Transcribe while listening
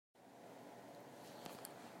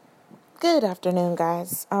Good afternoon,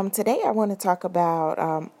 guys. Today I want to talk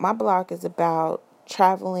about my blog is about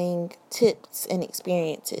traveling tips and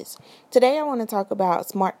experiences. Today I want to talk about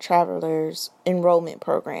Smart Travelers Enrollment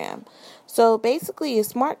Program. So basically, a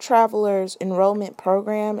Smart Travelers Enrollment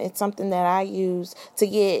Program is something that I use to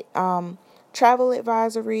get travel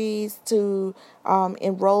advisories, to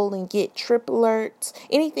enroll and get trip alerts,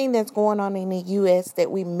 anything that's going on in the U.S.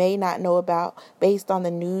 that we may not know about based on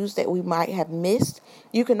the news that we might have missed.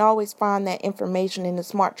 You can always find that information in the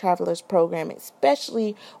Smart Travelers program,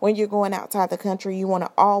 especially when you're going outside the country. You want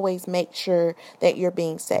to always make sure that you're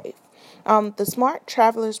being safe. The Smart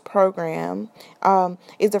Travelers program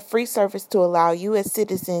is a free service to allow U.S.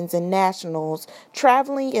 citizens and nationals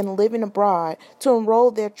traveling and living abroad to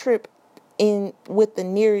enroll their trip in with the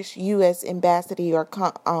nearest U.S. embassy or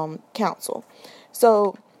council.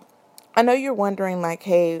 So I know you're wondering, like,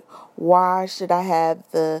 hey, why should I have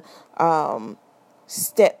the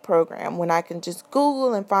STEP program when I can just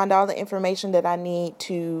Google and find all the information that I need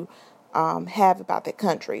to have about the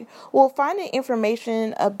country? Well, finding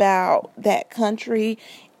information about that country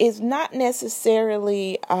is not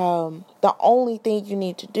necessarily the only thing you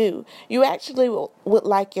need to do. You actually would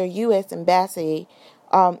like your U.S. embassy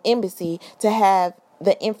to have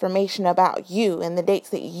the information about you and the dates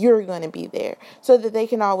that you're going to be there so that they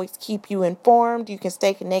can always keep you informed, you can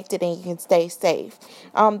stay connected, and you can stay safe.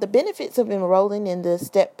 The benefits of enrolling in the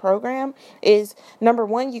STEP program is, number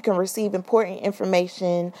one, you can receive important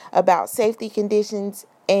information about safety conditions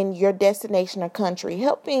in your destination or country,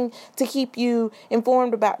 helping to keep you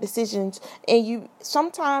informed about decisions. And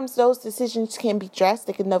sometimes those decisions can be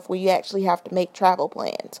drastic enough where you actually have to make travel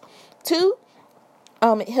plans. Two,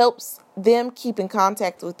 it helps them keep in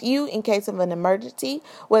contact with you in case of an emergency,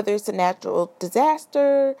 whether it's a natural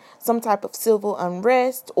disaster, some type of civil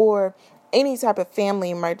unrest, or any type of family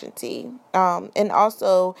emergency. And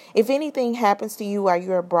also, if anything happens to you while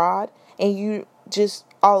you're abroad and you just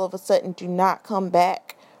all of a sudden do not come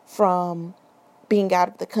back from being out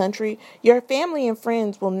of the country, your family and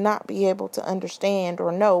friends will not be able to understand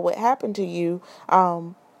or know what happened to you,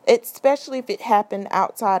 especially if it happened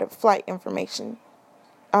outside of flight information.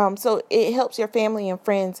 So it helps your family and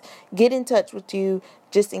friends get in touch with you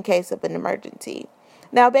just in case of an emergency.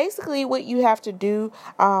 Now, basically, what you have to do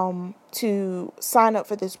to sign up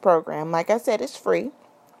for this program, like I said, it's free.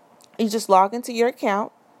 You just log into your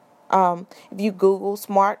account. If you Google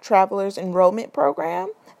Smart Travelers Enrollment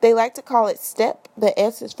Program, they like to call it STEP. The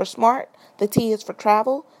S is for smart, the T is for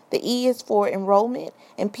travel, the E is for enrollment,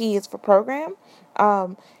 and P is for program.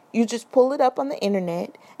 You just pull it up on the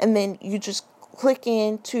internet, and then you just click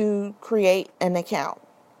in to create an account.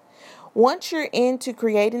 Once you're into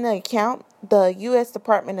creating an account, the U.S.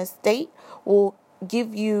 Department of State will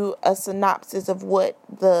give you a synopsis of what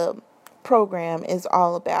the program is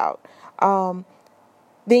all about.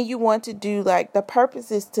 Then you want to do, like, the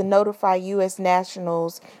purpose is to notify U.S.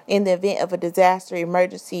 nationals in the event of a disaster,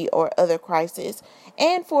 emergency, or other crisis,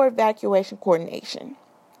 and for evacuation coordination.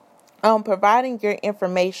 Providing your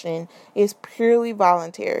information is purely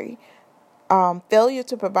voluntary. Failure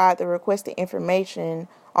to provide the requested information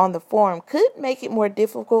on the form could make it more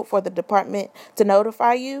difficult for the department to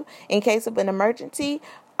notify you in case of an emergency.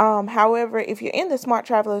 However, if you're in the Smart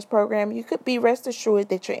Travelers program, you could be rest assured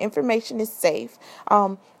that your information is safe,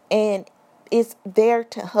 and it's there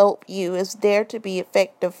to help you. It's there to be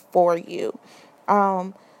effective for you.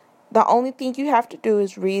 The only thing you have to do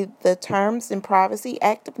is read the Terms and Privacy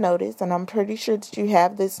Act of Notice, and I'm pretty sure that you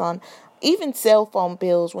have this on even cell phone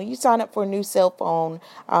bills. When you sign up for a new cell phone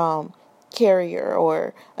carrier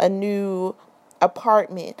or a new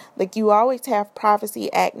apartment, like, you always have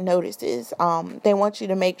Privacy Act notices. They want you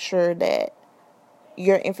to make sure that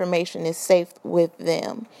your information is safe with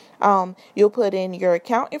them. You'll put in your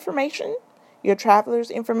account information, your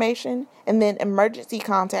traveler's information, and then emergency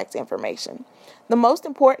contact information. The most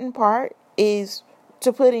important part is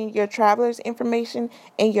to put in your traveler's information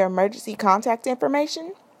and your emergency contact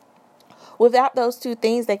information. Without those two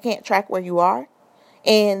things, they can't track where you are,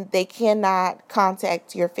 and they cannot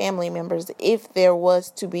contact your family members if there was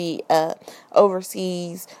to be a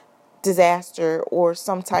overseas disaster or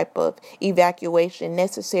some type of evacuation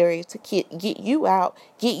necessary to get you out,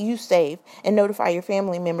 get you safe, and notify your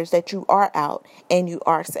family members that you are out and you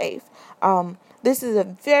are safe. This is a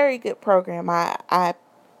very good program. I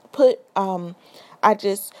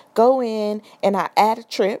just go in and I add a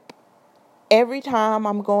trip. Every time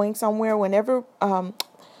I'm going somewhere, whenever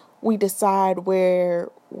we decide where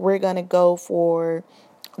we're going to go for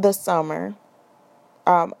the summer,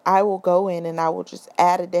 I will go in and I will just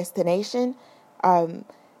add a destination.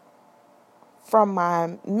 from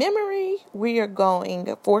my memory, we are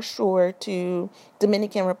going for sure to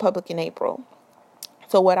Dominican Republic in April.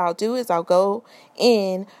 So what I'll do is I'll go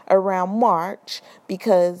in around March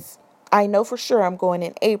because I know for sure I'm going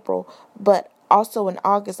in April, but also in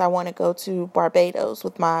August I want to go to Barbados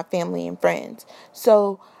with my family and friends.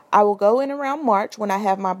 So I will go in around March when I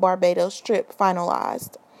have my Barbados trip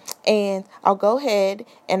finalized. And I'll go ahead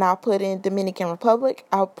and I'll put in Dominican Republic.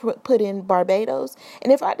 I'll put in Barbados.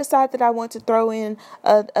 And if I decide that I want to throw in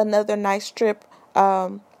another nice trip,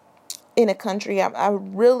 in a country, I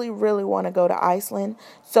really, really want to go to Iceland.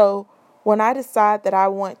 So when I decide that I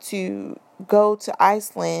want to go to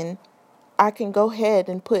Iceland, I can go ahead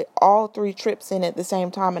and put all 3 trips in at the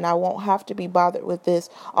same time, and I won't have to be bothered with this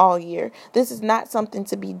all year. This is not something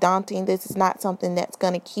to be daunting. This is not something that's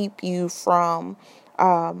going to keep you from,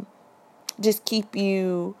 just keep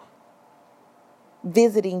you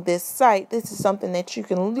visiting this site. This is something that you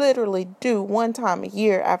can literally do one time a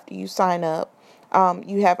year after you sign up.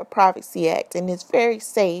 You have a Privacy Act, and it's very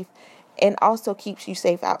safe and also keeps you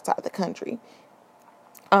safe outside the country.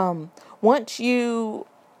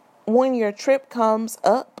 When your trip comes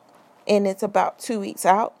up and it's about 2 weeks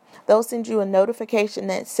out, they'll send you a notification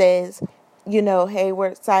that says, hey, we're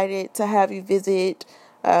excited to have you visit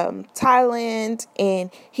Thailand,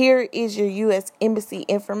 and here is your U.S. Embassy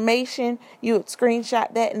information. You would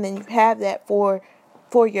screenshot that, and then you have that for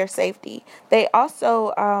your safety. They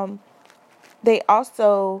also,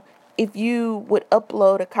 if you would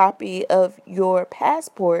upload a copy of your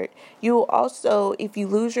passport, you will also, if you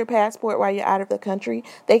lose your passport while you're out of the country,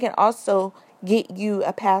 they can also get you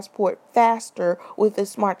a passport faster with the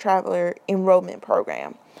Smart Traveler enrollment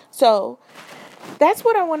program. So that's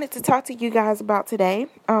what I wanted to talk to you guys about today.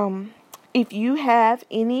 If you have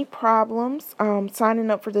any problems signing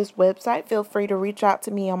up for this website, feel free to reach out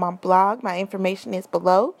to me on my blog. My information is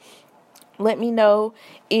below. Let me know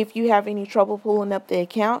if you have any trouble pulling up the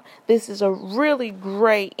account. This is a really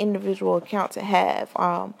great individual account to have.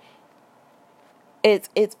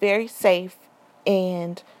 It's very safe,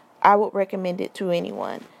 and I would recommend it to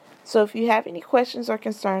anyone. So if you have any questions or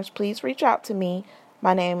concerns, please reach out to me.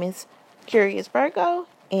 My name is Curious Virgo,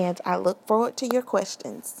 and I look forward to your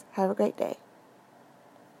questions. Have a great day.